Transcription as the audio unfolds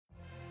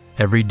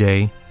Every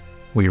day,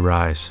 we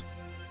rise,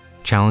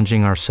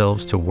 challenging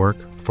ourselves to work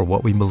for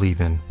what we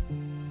believe in.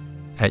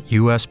 At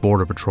U.S.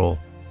 Border Patrol,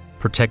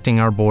 protecting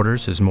our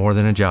borders is more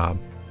than a job.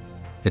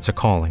 It's a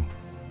calling.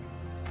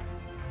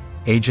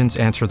 Agents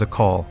answer the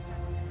call,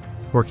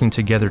 working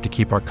together to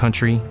keep our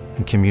country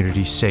and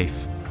communities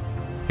safe.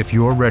 If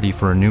you're ready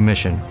for a new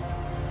mission,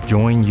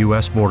 join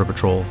U.S. Border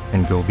Patrol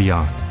and go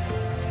beyond.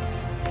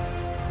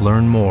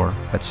 Learn more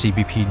at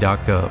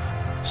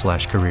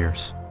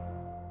cbp.gov/careers.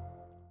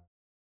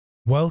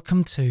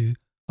 Welcome to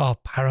our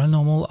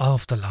Paranormal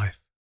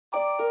Afterlife.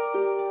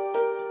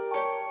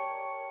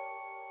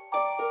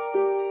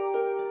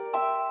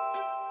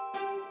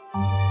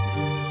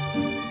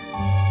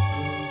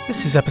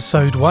 This is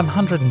episode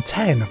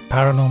 110 of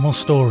Paranormal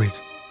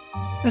Stories.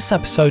 This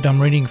episode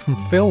I'm reading from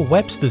Phil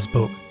Webster's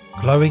book,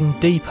 Glowing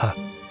Deeper.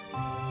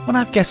 When I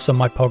have guests on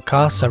my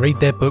podcast, I read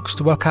their books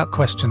to work out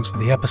questions for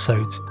the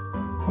episodes.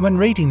 And when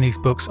reading these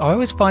books, I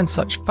always find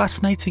such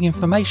fascinating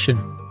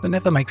information that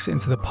never makes it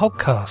into the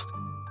podcast.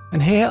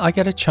 And here I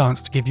get a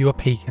chance to give you a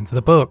peek into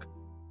the book.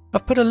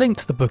 I've put a link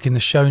to the book in the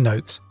show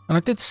notes, and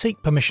I did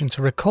seek permission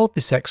to record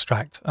this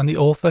extract, and the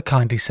author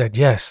kindly said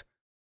yes.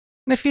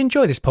 And if you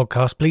enjoy this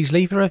podcast, please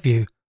leave a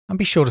review and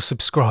be sure to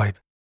subscribe.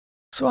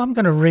 So I'm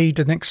going to read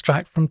an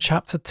extract from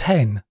chapter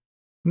 10,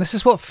 and this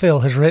is what Phil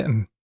has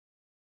written.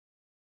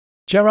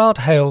 Gerard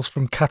hails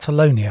from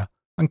Catalonia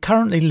and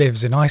currently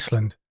lives in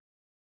Iceland.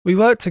 We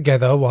worked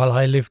together while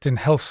I lived in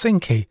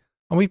Helsinki,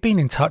 and we've been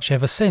in touch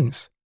ever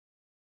since.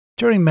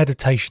 During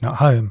meditation at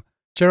home,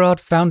 Gerard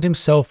found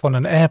himself on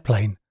an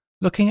airplane,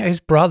 looking at his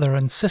brother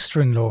and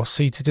sister-in-law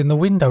seated in the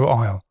window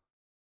aisle.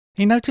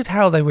 He noted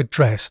how they were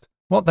dressed,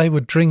 what they were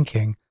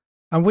drinking,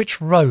 and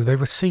which row they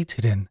were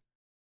seated in.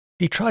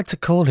 He tried to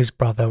call his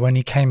brother when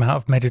he came out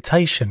of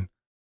meditation.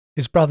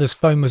 His brother's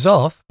phone was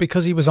off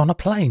because he was on a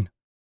plane.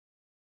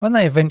 When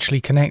they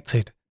eventually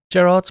connected,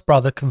 Gerard's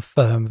brother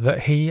confirmed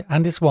that he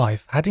and his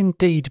wife had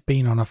indeed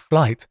been on a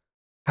flight,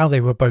 how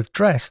they were both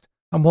dressed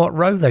and what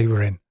row they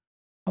were in,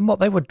 and what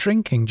they were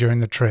drinking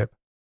during the trip.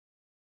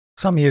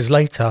 Some years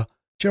later,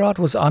 Gerard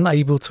was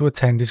unable to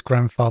attend his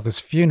grandfather's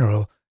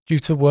funeral due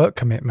to work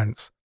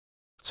commitments.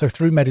 So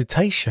through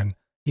meditation,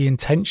 he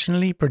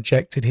intentionally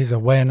projected his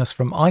awareness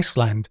from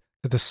Iceland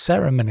to the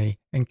ceremony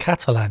in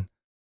Catalan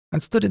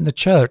and stood in the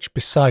church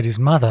beside his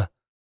mother.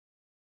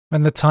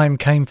 When the time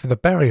came for the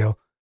burial,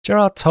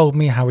 Gerard told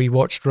me how he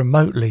watched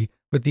remotely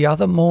with the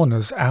other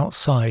mourners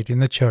outside in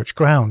the church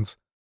grounds.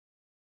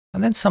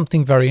 And then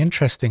something very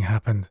interesting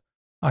happened.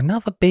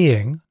 Another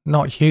being,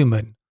 not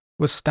human,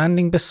 was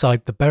standing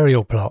beside the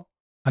burial plot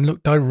and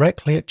looked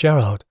directly at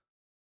Gerard.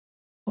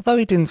 Although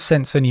he didn't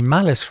sense any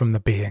malice from the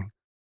being,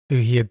 who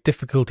he had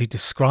difficulty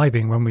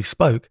describing when we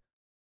spoke,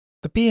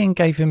 the being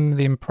gave him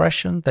the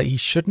impression that he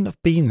shouldn't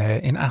have been there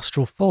in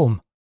astral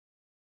form.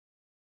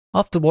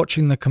 After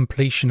watching the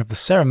completion of the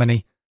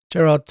ceremony,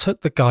 Gerard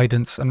took the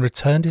guidance and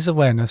returned his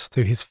awareness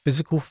to his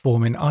physical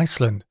form in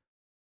Iceland.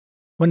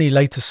 When he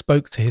later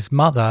spoke to his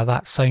mother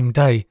that same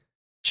day,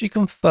 she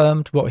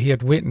confirmed what he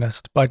had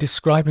witnessed by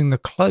describing the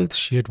clothes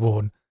she had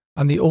worn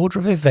and the order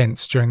of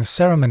events during the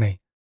ceremony.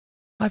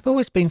 I've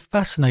always been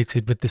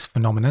fascinated with this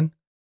phenomenon,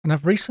 and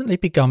I've recently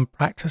begun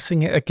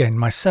practicing it again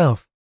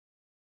myself.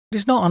 It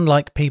is not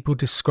unlike people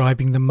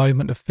describing the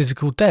moment of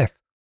physical death,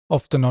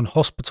 often on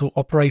hospital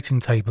operating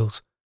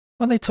tables,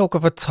 when they talk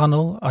of a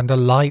tunnel and a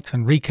light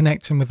and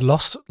reconnecting with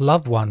lost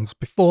loved ones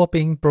before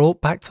being brought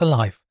back to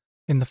life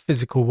in the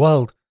physical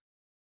world.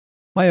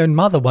 My own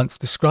mother once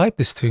described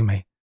this to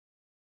me.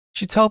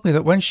 She told me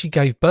that when she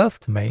gave birth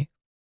to me,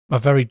 a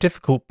very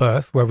difficult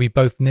birth where we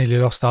both nearly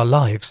lost our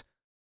lives,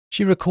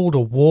 she recalled a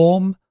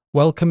warm,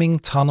 welcoming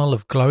tunnel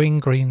of glowing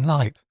green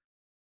light,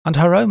 and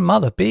her own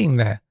mother being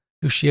there,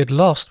 who she had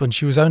lost when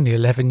she was only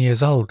 11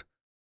 years old.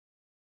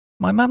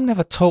 My mum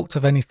never talked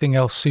of anything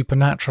else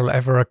supernatural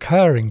ever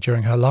occurring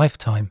during her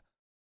lifetime,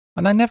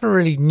 and I never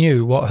really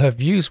knew what her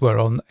views were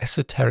on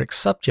esoteric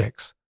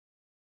subjects.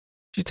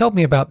 She told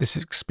me about this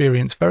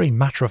experience very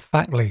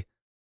matter-of-factly.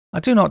 I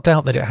do not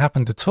doubt that it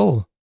happened at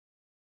all.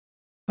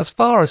 As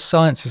far as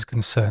science is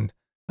concerned,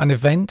 an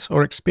event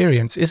or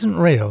experience isn't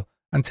real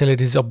until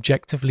it is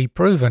objectively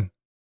proven.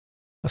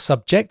 A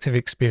subjective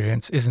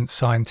experience isn't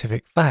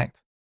scientific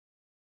fact.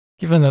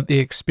 Given that the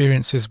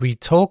experiences we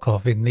talk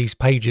of in these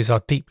pages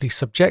are deeply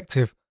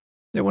subjective,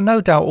 it will no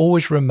doubt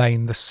always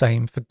remain the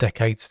same for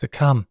decades to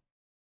come.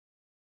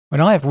 When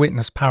I have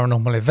witnessed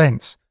paranormal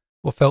events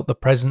or felt the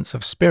presence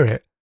of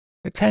spirit,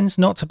 it tends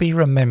not to be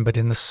remembered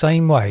in the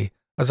same way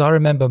as I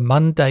remember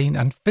mundane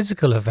and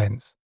physical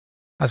events,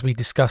 as we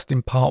discussed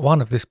in part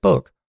 1 of this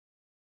book.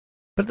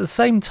 But at the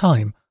same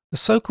time, the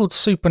so-called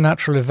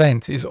supernatural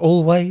event is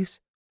always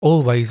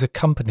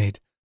accompanied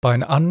by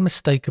an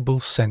unmistakable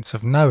sense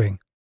of knowing.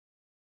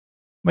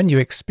 When you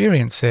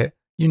experience it,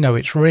 you know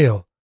it's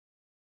real,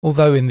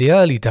 although in the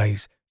early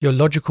days your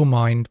logical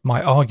mind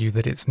might argue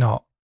that it's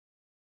not.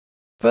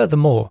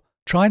 Furthermore,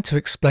 trying to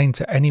explain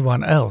to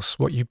anyone else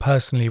what you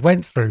personally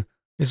went through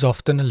is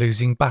often a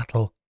losing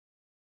battle.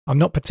 I'm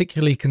not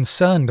particularly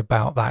concerned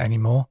about that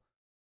anymore.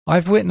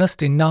 I've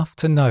witnessed enough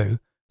to know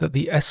that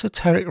the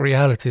esoteric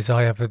realities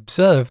I have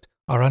observed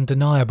are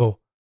undeniable.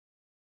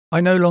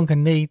 I no longer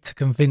need to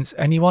convince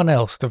anyone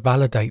else to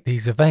validate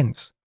these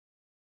events.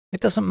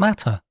 It doesn't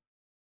matter.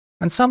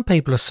 And some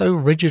people are so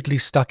rigidly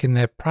stuck in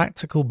their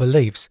practical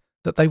beliefs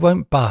that they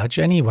won't budge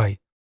anyway.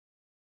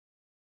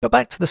 But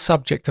back to the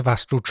subject of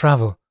astral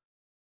travel.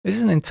 This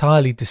isn't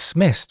entirely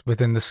dismissed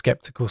within the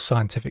skeptical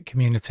scientific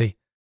community.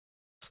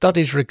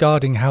 Studies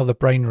regarding how the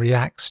brain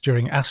reacts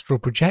during astral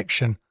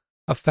projection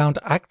have found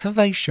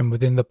activation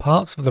within the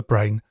parts of the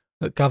brain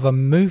that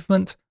govern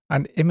movement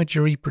and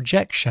imagery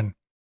projection,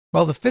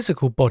 while the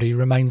physical body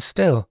remains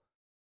still.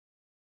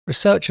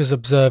 Researchers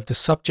observed a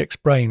subject's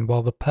brain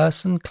while the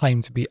person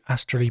claimed to be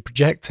astrally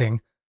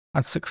projecting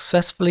and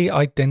successfully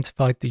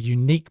identified the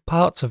unique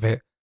parts of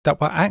it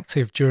that were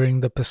active during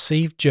the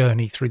perceived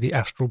journey through the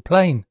astral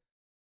plane,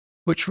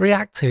 which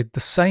reacted the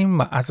same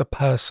as a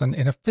person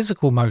in a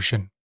physical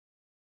motion.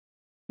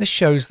 This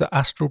shows that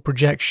astral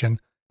projection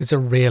is a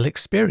real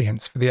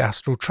experience for the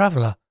astral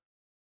traveller.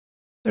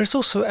 There is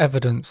also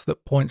evidence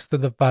that points to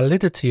the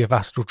validity of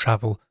astral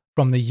travel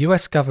from the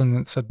US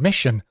government's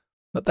admission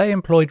that they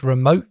employed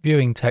remote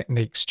viewing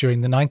techniques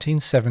during the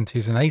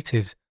 1970s and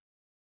 80s.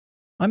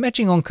 I'm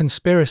edging on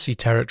conspiracy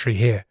territory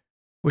here,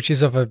 which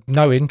is of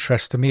no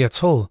interest to me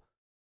at all,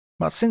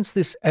 but since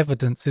this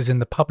evidence is in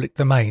the public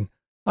domain,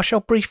 I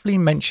shall briefly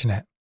mention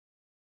it.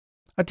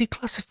 A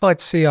declassified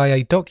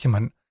CIA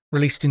document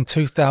released in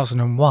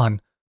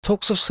 2001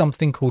 talks of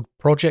something called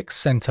Project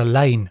Center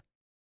Lane.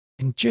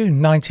 In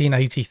June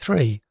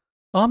 1983,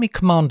 Army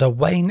Commander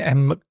Wayne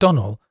M.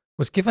 McDonnell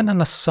was given an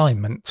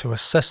assignment to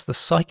assess the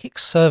psychic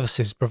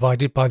services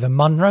provided by the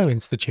Monroe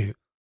Institute,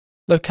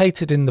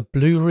 located in the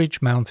Blue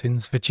Ridge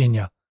Mountains,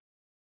 Virginia.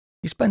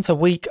 He spent a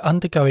week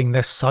undergoing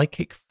their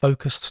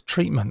psychic-focused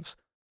treatments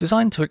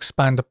designed to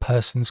expand a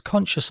person's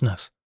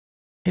consciousness.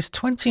 His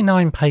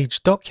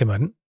 29-page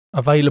document,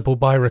 available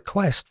by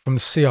request from the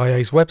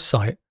CIA's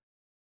website,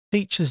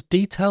 features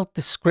detailed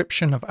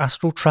description of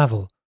astral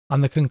travel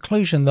and the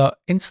conclusion that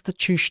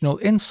institutional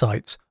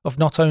insights of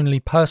not only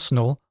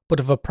personal but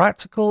of a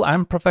practical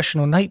and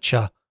professional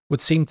nature would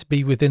seem to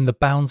be within the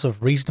bounds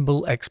of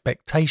reasonable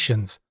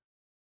expectations.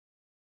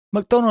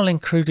 McDonnell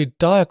included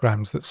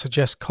diagrams that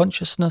suggest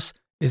consciousness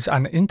is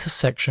an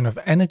intersection of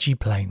energy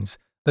planes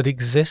that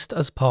exist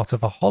as part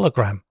of a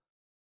hologram,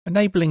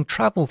 enabling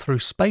travel through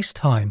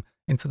space-time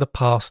into the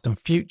past and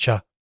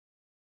future.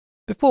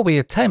 Before we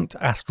attempt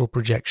astral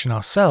projection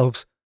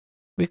ourselves,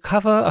 we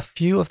cover a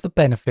few of the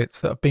benefits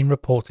that have been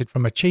reported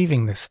from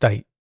achieving this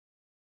state.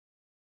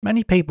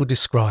 Many people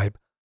describe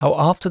how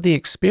after the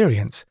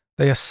experience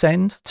they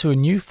ascend to a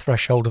new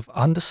threshold of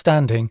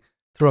understanding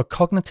through a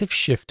cognitive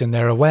shift in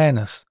their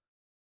awareness,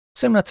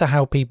 similar to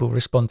how people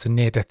respond to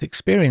near-death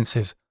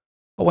experiences,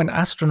 or when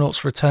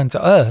astronauts return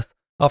to Earth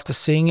after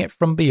seeing it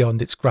from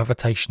beyond its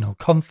gravitational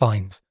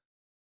confines.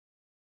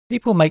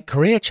 People make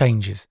career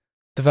changes,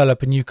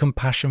 develop a new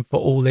compassion for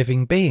all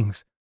living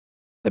beings.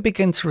 They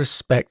begin to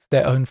respect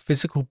their own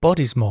physical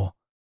bodies more,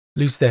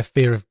 lose their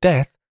fear of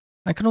death,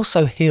 and can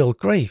also heal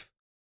grief.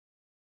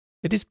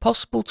 It is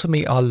possible to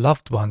meet our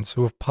loved ones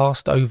who have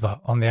passed over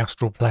on the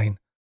astral plane.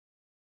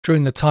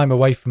 During the time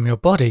away from your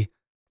body,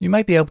 you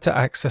may be able to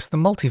access the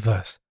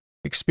multiverse,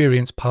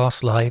 experience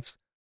past lives,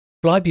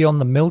 fly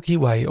beyond the Milky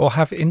Way, or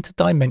have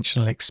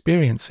interdimensional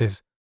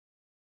experiences.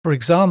 For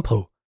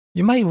example,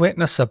 you may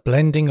witness a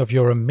blending of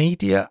your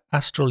immediate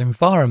astral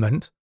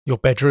environment, your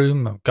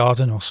bedroom,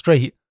 garden or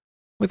street,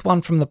 with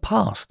one from the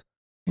past,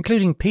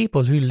 including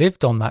people who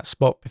lived on that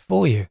spot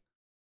before you.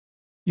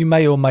 You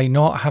may or may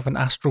not have an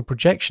astral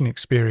projection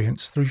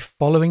experience through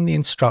following the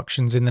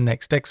instructions in the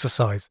next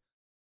exercise.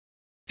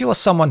 If you are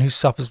someone who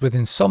suffers with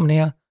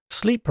insomnia,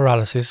 sleep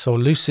paralysis or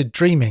lucid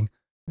dreaming,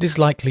 it is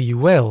likely you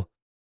will.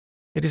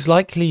 It is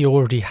likely you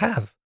already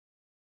have.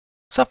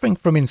 Suffering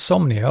from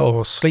insomnia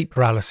or sleep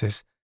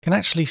paralysis can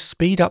actually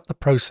speed up the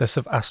process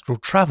of astral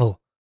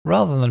travel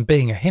rather than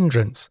being a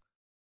hindrance.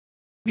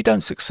 If you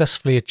don't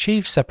successfully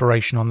achieve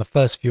separation on the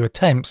first few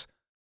attempts,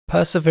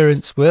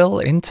 perseverance will,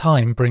 in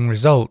time, bring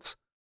results.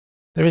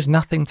 There is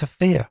nothing to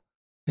fear.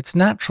 It's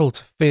natural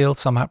to feel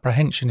some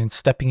apprehension in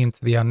stepping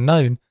into the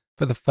unknown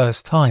for the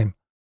first time.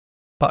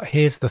 But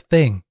here's the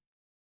thing.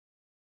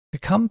 To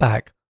come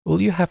back,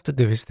 all you have to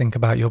do is think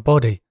about your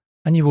body,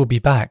 and you will be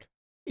back,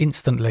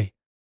 instantly.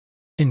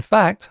 In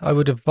fact, I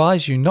would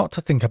advise you not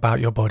to think about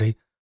your body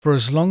for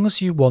as long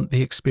as you want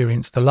the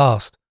experience to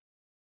last.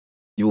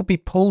 You will be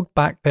pulled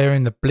back there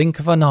in the blink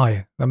of an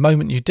eye the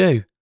moment you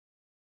do.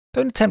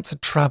 Don't attempt to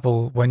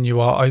travel when you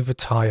are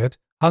overtired,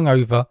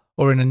 hungover,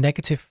 or in a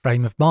negative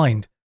frame of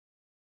mind.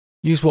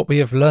 Use what we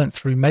have learnt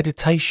through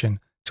meditation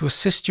to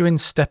assist you in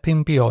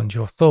stepping beyond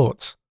your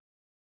thoughts.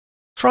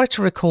 Try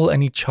to recall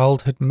any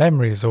childhood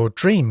memories or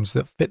dreams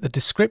that fit the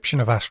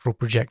description of astral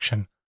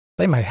projection.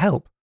 They may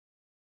help.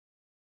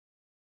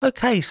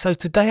 Okay, so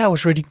today I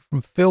was reading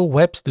from Phil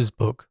Webster's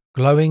book,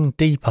 Glowing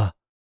Deeper.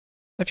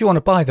 If you want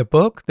to buy the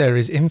book, there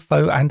is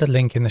info and a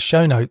link in the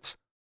show notes.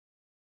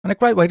 And a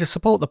great way to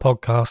support the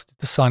podcast is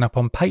to sign up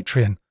on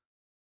Patreon.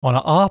 On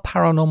our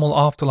Paranormal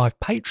Afterlife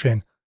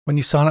Patreon, when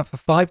you sign up for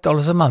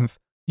 $5 a month,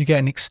 you get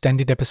an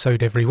extended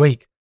episode every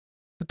week.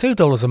 For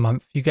 $2 a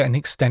month, you get an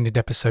extended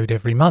episode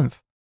every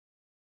month.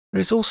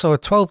 There is also a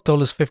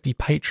 $12.50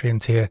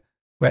 Patreon tier,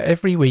 where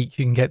every week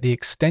you can get the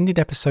extended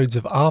episodes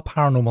of Our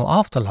Paranormal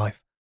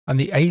Afterlife and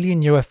the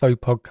Alien UFO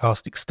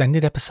Podcast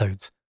extended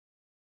episodes.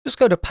 Just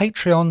go to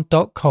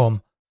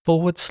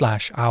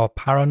patreon.com/Our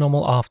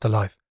Paranormal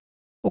Afterlife,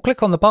 or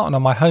click on the button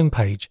on my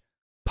homepage,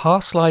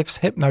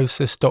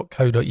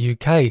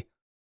 pastlifeshypnosis.co.uk. And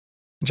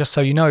just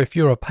so you know, if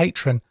you're a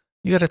patron,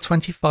 you get a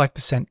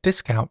 25%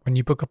 discount when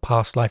you book a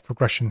past life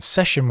regression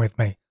session with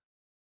me.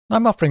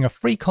 I'm offering a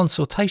free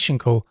consultation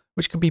call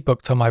which can be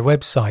booked on my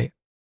website.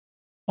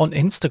 On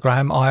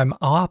Instagram, I am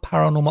Our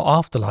Paranormal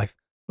Afterlife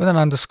with an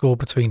underscore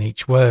between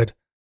each word.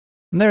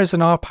 And there is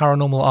an Our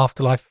Paranormal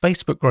Afterlife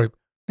Facebook group.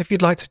 If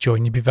you'd like to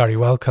join, you'd be very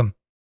welcome.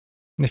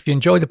 And if you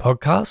enjoy the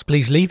podcast,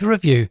 please leave a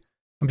review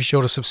and be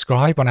sure to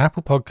subscribe on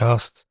Apple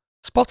Podcasts,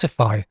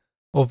 Spotify,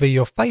 or via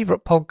your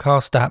favourite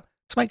podcast app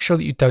to make sure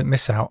that you don't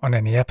miss out on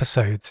any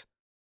episodes.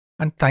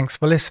 And thanks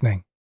for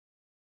listening.